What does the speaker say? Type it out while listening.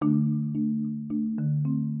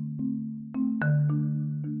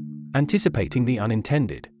Anticipating the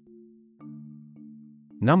unintended.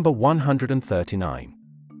 Number 139.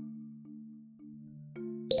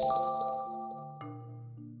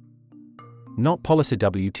 Not policy.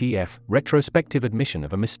 WTF, retrospective admission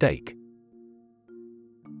of a mistake.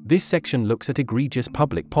 This section looks at egregious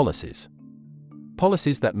public policies.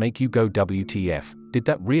 Policies that make you go WTF, did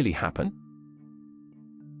that really happen?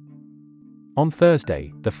 On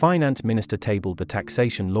Thursday, the Finance Minister tabled the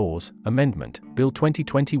Taxation Laws Amendment, Bill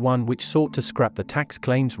 2021, which sought to scrap the tax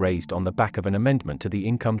claims raised on the back of an amendment to the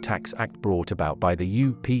Income Tax Act brought about by the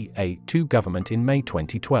UPA2 government in May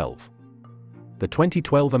 2012. The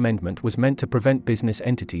 2012 amendment was meant to prevent business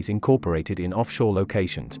entities incorporated in offshore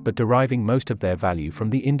locations but deriving most of their value from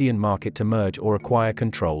the Indian market to merge or acquire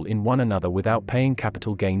control in one another without paying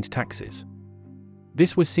capital gains taxes.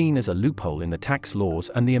 This was seen as a loophole in the tax laws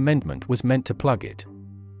and the amendment was meant to plug it.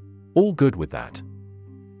 All good with that.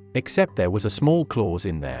 Except there was a small clause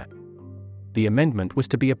in there. The amendment was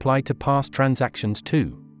to be applied to past transactions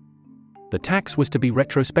too. The tax was to be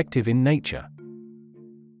retrospective in nature.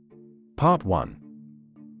 Part 1.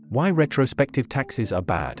 Why retrospective taxes are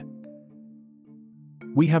bad.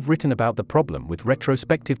 We have written about the problem with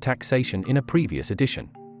retrospective taxation in a previous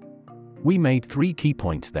edition. We made 3 key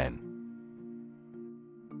points then.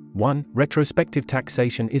 1. Retrospective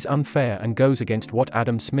taxation is unfair and goes against what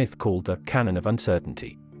Adam Smith called the canon of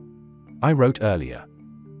uncertainty. I wrote earlier.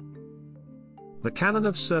 The canon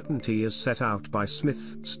of certainty as set out by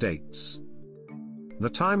Smith states: the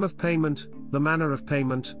time of payment, the manner of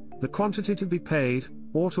payment, the quantity to be paid,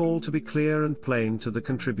 ought all to be clear and plain to the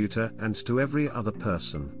contributor and to every other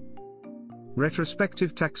person.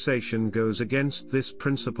 Retrospective taxation goes against this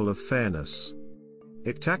principle of fairness.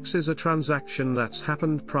 It taxes a transaction that's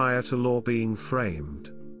happened prior to law being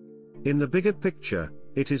framed. In the bigger picture,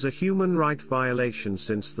 it is a human right violation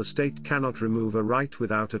since the state cannot remove a right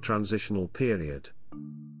without a transitional period.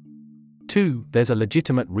 2. There's a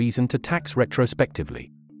legitimate reason to tax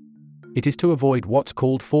retrospectively. It is to avoid what's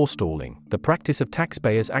called forestalling, the practice of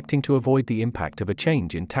taxpayers acting to avoid the impact of a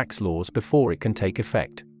change in tax laws before it can take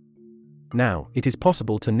effect. Now, it is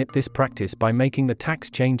possible to nip this practice by making the tax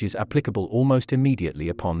changes applicable almost immediately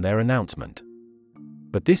upon their announcement.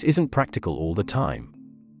 But this isn't practical all the time.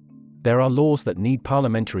 There are laws that need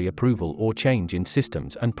parliamentary approval or change in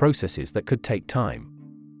systems and processes that could take time.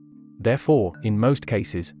 Therefore, in most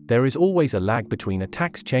cases, there is always a lag between a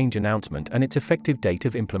tax change announcement and its effective date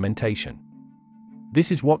of implementation.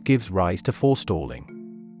 This is what gives rise to forestalling.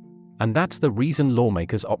 And that's the reason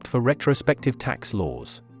lawmakers opt for retrospective tax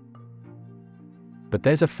laws. But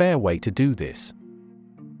there's a fair way to do this.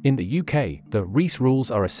 In the UK, the Rees rules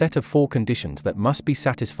are a set of 4 conditions that must be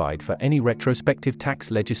satisfied for any retrospective tax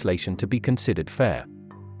legislation to be considered fair.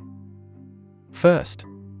 First,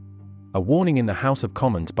 a warning in the House of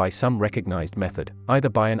Commons by some recognised method, either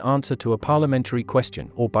by an answer to a parliamentary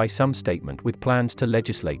question or by some statement with plans to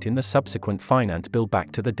legislate in the subsequent finance bill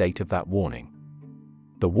back to the date of that warning.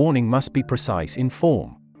 The warning must be precise in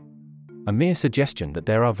form. A mere suggestion that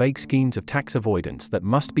there are vague schemes of tax avoidance that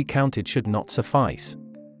must be counted should not suffice.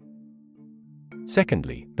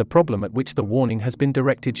 Secondly, the problem at which the warning has been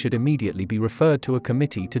directed should immediately be referred to a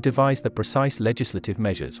committee to devise the precise legislative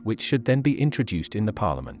measures which should then be introduced in the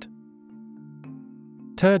Parliament.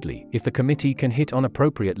 Thirdly, if the committee can hit on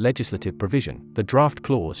appropriate legislative provision, the draft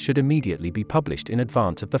clause should immediately be published in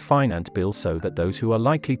advance of the finance bill so that those who are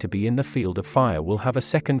likely to be in the field of fire will have a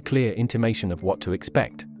second clear intimation of what to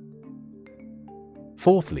expect.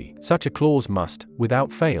 Fourthly, such a clause must,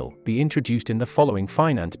 without fail, be introduced in the following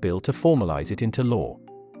finance bill to formalize it into law.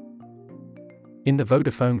 In the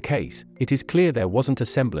Vodafone case, it is clear there wasn't a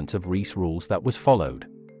semblance of Rees rules that was followed.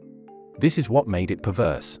 This is what made it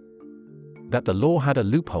perverse. That the law had a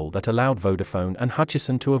loophole that allowed Vodafone and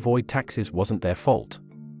Hutchison to avoid taxes wasn't their fault.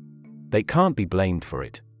 They can't be blamed for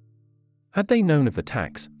it. Had they known of the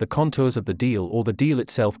tax, the contours of the deal or the deal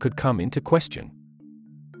itself could come into question.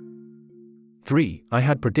 3. I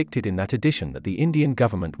had predicted in that edition that the Indian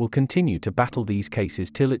government will continue to battle these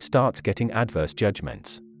cases till it starts getting adverse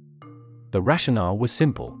judgments. The rationale was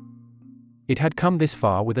simple. It had come this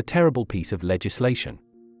far with a terrible piece of legislation.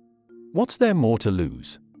 What's there more to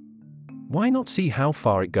lose? Why not see how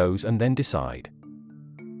far it goes and then decide?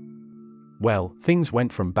 Well, things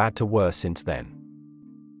went from bad to worse since then.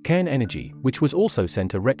 Cairn Energy, which was also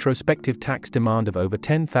sent a retrospective tax demand of over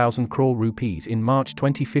 10,000 crore rupees in March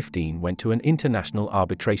 2015, went to an international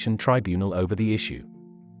arbitration tribunal over the issue.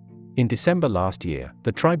 In December last year,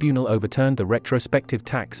 the tribunal overturned the retrospective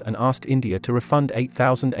tax and asked India to refund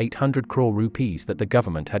 8,800 crore rupees that the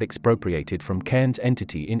government had expropriated from Cairn's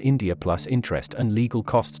entity in India plus interest and legal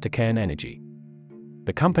costs to Cairn Energy.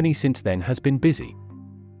 The company since then has been busy.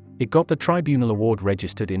 It got the Tribunal Award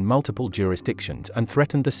registered in multiple jurisdictions and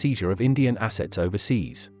threatened the seizure of Indian assets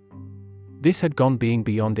overseas. This had gone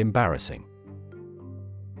beyond embarrassing.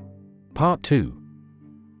 Part 2.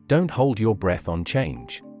 Don't hold your breath on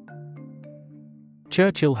change.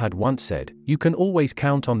 Churchill had once said, "You can always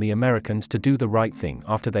count on the Americans to do the right thing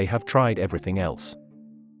after they have tried everything else."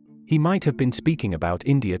 He might have been speaking about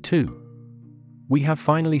India too. We have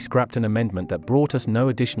finally scrapped an amendment that brought us no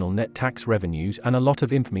additional net tax revenues and a lot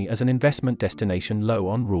of infamy as an investment destination low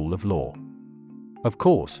on rule of law. Of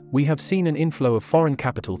course, we have seen an inflow of foreign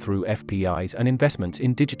capital through FPIs and investments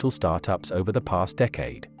in digital startups over the past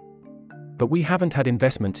decade. But we haven't had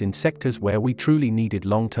investments in sectors where we truly needed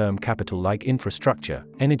long-term capital like infrastructure,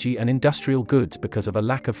 energy and industrial goods because of a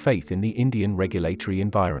lack of faith in the Indian regulatory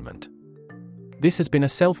environment. This has been a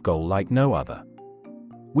self-goal like no other.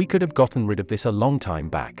 We could have gotten rid of this a long time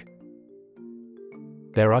back.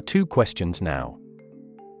 There are two questions now.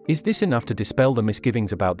 Is this enough to dispel the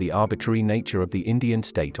misgivings about the arbitrary nature of the Indian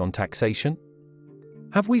state on taxation?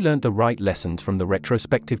 Have we learned the right lessons from the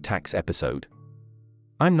retrospective tax episode?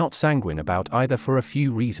 I'm not sanguine about either for a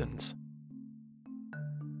few reasons.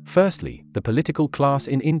 Firstly, the political class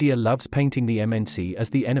in India loves painting the MNC as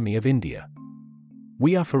the enemy of India.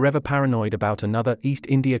 We are forever paranoid about another East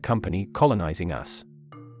India company colonizing us.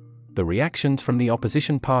 The reactions from the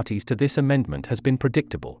opposition parties to this amendment has been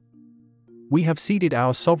predictable. We have ceded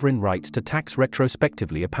our sovereign rights to tax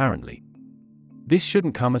retrospectively apparently. This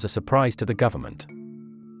shouldn't come as a surprise to the government.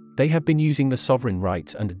 They have been using the sovereign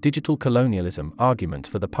rights and digital colonialism arguments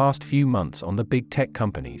for the past few months on the big tech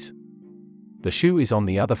companies. The shoe is on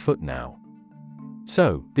the other foot now.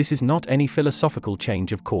 So, this is not any philosophical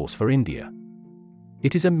change of course for India.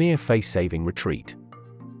 It is a mere face-saving retreat.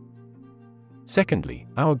 Secondly,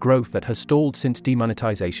 our growth that has stalled since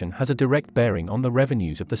demonetization has a direct bearing on the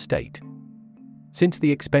revenues of the state. Since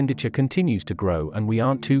the expenditure continues to grow and we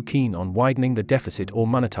aren't too keen on widening the deficit or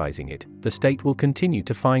monetizing it, the state will continue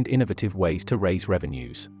to find innovative ways to raise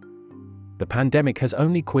revenues. The pandemic has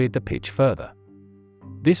only queered the pitch further.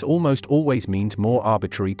 This almost always means more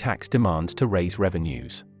arbitrary tax demands to raise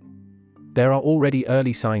revenues. There are already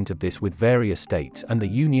early signs of this with various states and the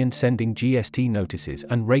union sending GST notices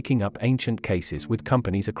and raking up ancient cases with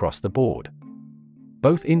companies across the board.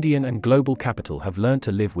 Both Indian and global capital have learned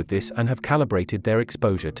to live with this and have calibrated their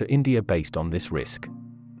exposure to India based on this risk.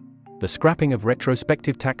 The scrapping of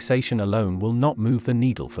retrospective taxation alone will not move the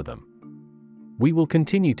needle for them. We will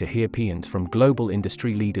continue to hear paeans from global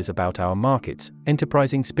industry leaders about our markets,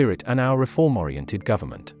 enterprising spirit and our reform-oriented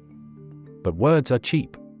government. But words are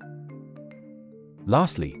cheap.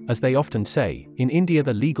 Lastly, as they often say, in India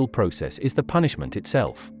the legal process is the punishment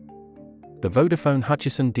itself. The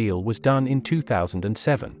Vodafone-Hutchison deal was done in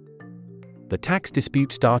 2007. The tax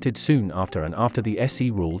dispute started soon after and after the SE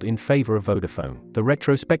ruled in favor of Vodafone, the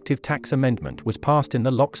retrospective tax amendment was passed in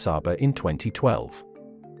the Lok Sabha in 2012.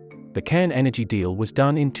 The Cairn Energy deal was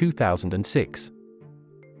done in 2006.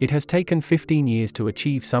 It has taken 15 years to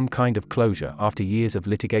achieve some kind of closure after years of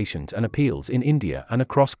litigations and appeals in India and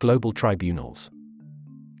across global tribunals.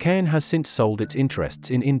 Cairn has since sold its interests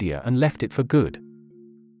in India and left it for good.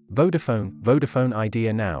 Vodafone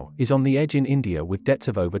Idea now, is on the edge in India with debts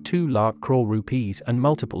of over 2 lakh crore rupees and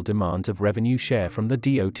multiple demands of revenue share from the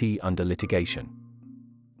DOT under litigation.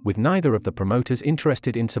 With neither of the promoters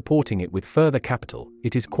interested in supporting it with further capital,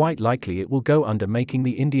 it is quite likely it will go under, making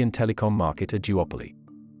the Indian telecom market a duopoly.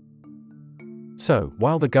 So,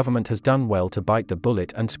 while the government has done well to bite the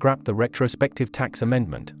bullet and scrap the retrospective tax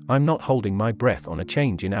amendment, I'm not holding my breath on a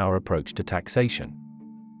change in our approach to taxation.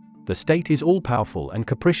 The state is all-powerful and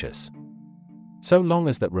capricious. So long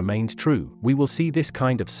as that remains true, we will see this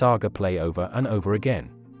kind of saga play over and over again.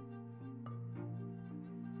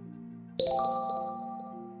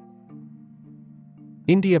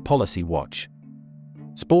 India Policy Watch.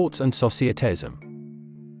 Sports and Societism.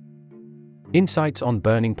 Insights on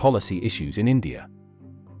burning policy issues in India.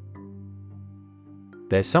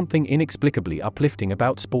 There's something inexplicably uplifting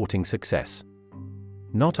about sporting success.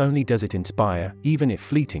 Not only does it inspire, even if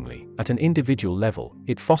fleetingly, at an individual level,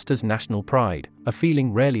 it fosters national pride, a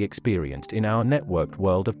feeling rarely experienced in our networked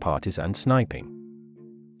world of partisan sniping.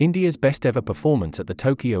 India's best ever performance at the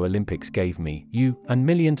Tokyo Olympics gave me, you, and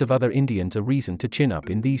millions of other Indians a reason to chin up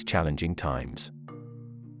in these challenging times.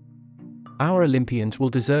 Our Olympians will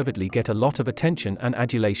deservedly get a lot of attention and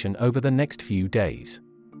adulation over the next few days.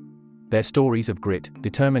 Their stories of grit,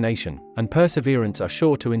 determination, and perseverance are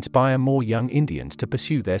sure to inspire more young Indians to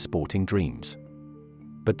pursue their sporting dreams.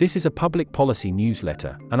 But this is a public policy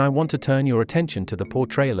newsletter, and I want to turn your attention to the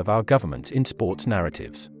portrayal of our governments in sports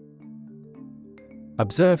narratives.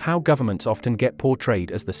 Observe how governments often get portrayed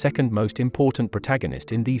as the second most important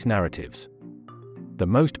protagonist in these narratives. The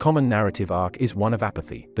most common narrative arc is one of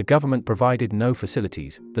apathy. The government provided no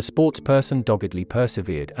facilities, the sportsperson doggedly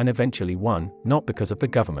persevered and eventually won, not because of the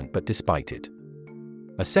government but despite it.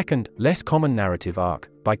 A second, less common narrative arc,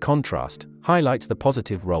 by contrast, highlights the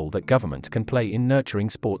positive role that governments can play in nurturing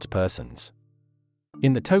sportspersons.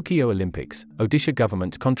 In the Tokyo Olympics, Odisha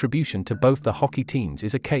government's contribution to both the hockey teams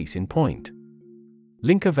is a case in point.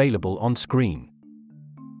 Link available on screen.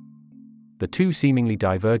 The two seemingly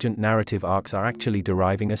divergent narrative arcs are actually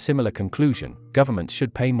deriving a similar conclusion: governments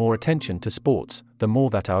should pay more attention to sports. The more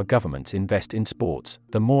that our governments invest in sports,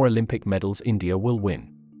 the more Olympic medals India will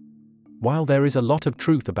win. While there is a lot of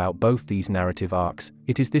truth about both these narrative arcs,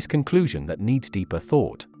 it is this conclusion that needs deeper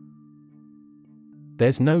thought.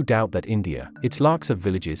 There's no doubt that India, its lakhs of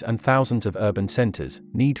villages and thousands of urban centers,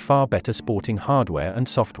 need far better sporting hardware and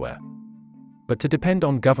software. But to depend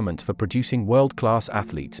on governments for producing world-class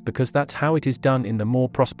athletes because that's how it is done in the more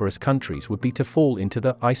prosperous countries would be to fall into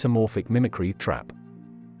the isomorphic mimicry trap.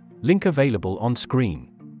 Link available on screen.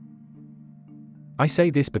 I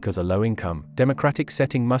say this because a low-income, democratic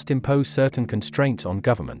setting must impose certain constraints on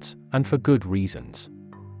governments, and for good reasons.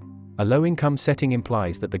 A low-income setting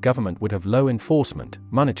implies that the government would have low enforcement,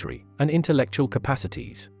 monetary, and intellectual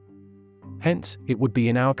capacities. Hence, it would be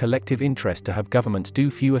in our collective interest to have governments do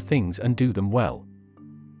fewer things and do them well.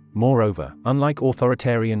 Moreover, unlike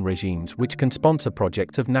authoritarian regimes which can sponsor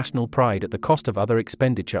projects of national pride at the cost of other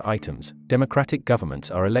expenditure items, democratic governments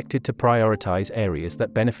are elected to prioritize areas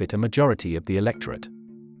that benefit a majority of the electorate.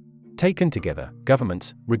 Taken together,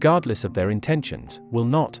 governments, regardless of their intentions, will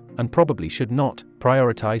not, and probably should not,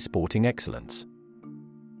 prioritize sporting excellence.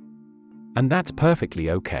 And that's perfectly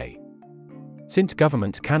okay. Since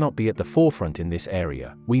governments cannot be at the forefront in this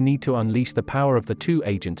area, we need to unleash the power of the two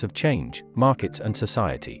agents of change, markets and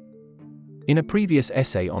society. In a previous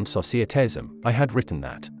essay on societism, I had written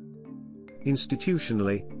that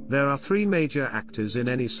institutionally, there are three major actors in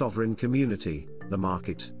any sovereign community: the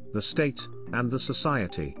market, the state, and the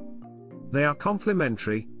society. They are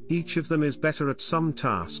complementary, each of them is better at some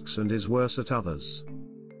tasks and is worse at others.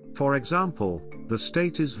 For example, the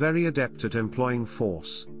state is very adept at employing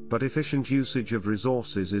force, but efficient usage of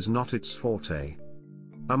resources is not its forte.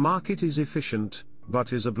 A market is efficient,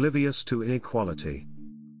 but is oblivious to inequality.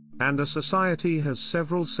 And a society has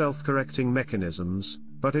several self-correcting mechanisms,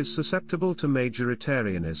 but is susceptible to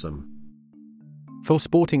majoritarianism. For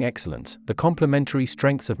sporting excellence, the complementary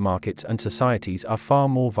strengths of markets and societies are far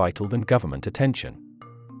more vital than government attention.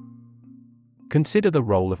 Consider the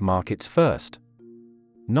role of markets first.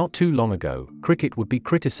 Not too long ago, cricket would be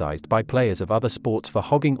criticized by players of other sports for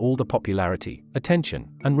hogging all the popularity, attention,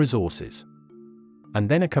 and resources. And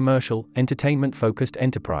then a commercial, entertainment-focused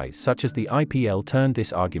enterprise such as the IPL turned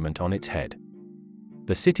this argument on its head.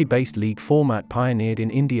 The city-based league format pioneered in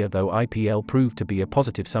India, though IPL proved to be a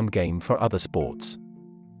positive-sum game for other sports.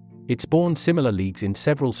 It spawned similar leagues in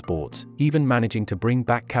several sports, even managing to bring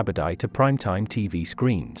back Kabaddi to primetime TV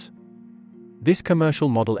screens. This commercial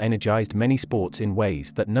model energized many sports in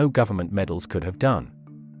ways that no government medals could have done.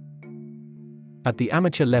 At the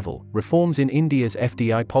amateur level, reforms in India's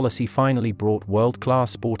FDI policy finally brought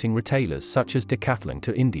world-class sporting retailers such as Decathlon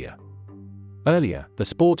to India. Earlier, the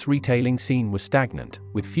sports retailing scene was stagnant,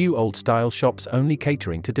 with few old-style shops only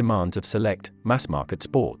catering to demands of select, mass-market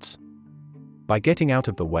sports. By getting out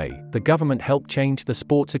of the way, the government helped change the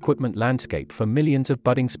sports equipment landscape for millions of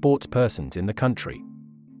budding sportspersons in the country.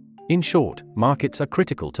 In short, markets are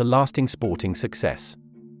critical to lasting sporting success.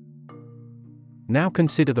 Now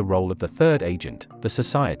consider the role of the third agent, the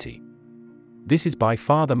society. This is by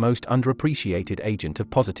far the most underappreciated agent of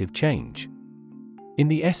positive change. In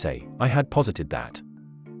the essay, I had posited that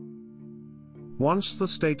once the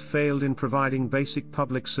state failed in providing basic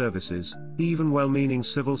public services, even well-meaning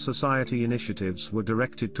civil society initiatives were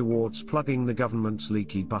directed towards plugging the government's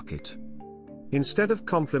leaky bucket. Instead of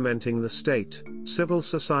complementing the state, civil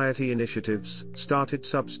society initiatives started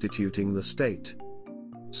substituting the state.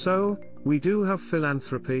 So, we do have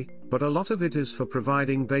philanthropy, but a lot of it is for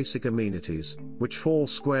providing basic amenities, which fall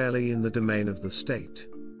squarely in the domain of the state.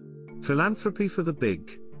 Philanthropy for the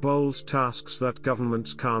big, bold tasks that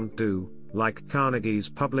governments can't do, like Carnegie's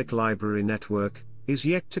public library network, is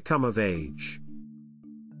yet to come of age.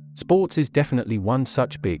 Sports is definitely one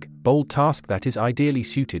such big, bold task that is ideally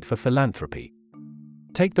suited for philanthropy.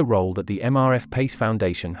 Take the role that the MRF Pace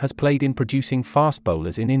Foundation has played in producing fast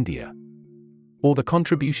bowlers in India. Or the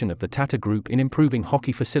contribution of the Tata Group in improving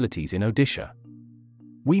hockey facilities in Odisha.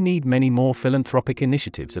 We need many more philanthropic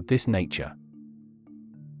initiatives of this nature.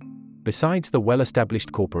 Besides the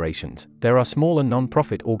well-established corporations, there are smaller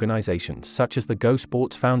non-profit organizations such as the Go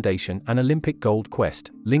Sports Foundation and Olympic Gold Quest,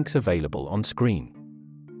 links available on screen.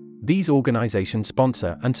 These organizations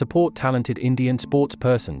sponsor and support talented Indian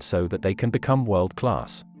sportspersons so that they can become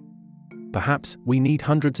world-class. Perhaps, we need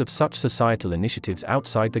hundreds of such societal initiatives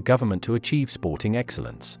outside the government to achieve sporting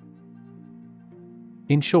excellence.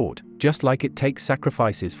 In short, just like it takes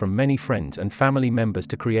sacrifices from many friends and family members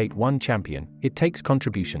to create one champion, it takes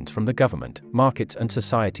contributions from the government, markets and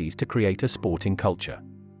societies to create a sporting culture.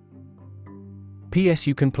 P.S.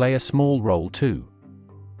 You can play a small role too.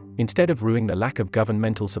 Instead of ruining the lack of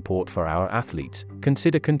governmental support for our athletes,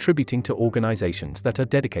 consider contributing to organizations that are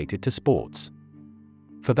dedicated to sports.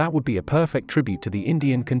 For that would be a perfect tribute to the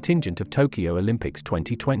Indian contingent of Tokyo Olympics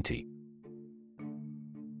 2020.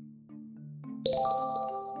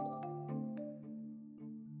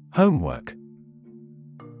 Homework.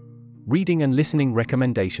 Reading and listening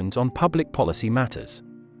recommendations on public policy matters.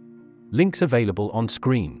 Links available on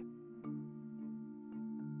screen.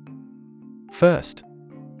 First.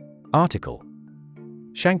 Article.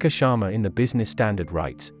 Shankar Sharma in the Business Standard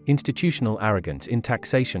writes, institutional arrogance in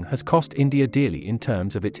taxation has cost India dearly in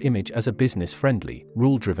terms of its image as a business-friendly,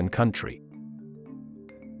 rule-driven country.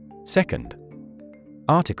 Second.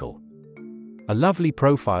 Article. A lovely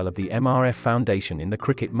profile of the MRF Foundation in the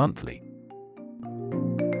Cricket Monthly.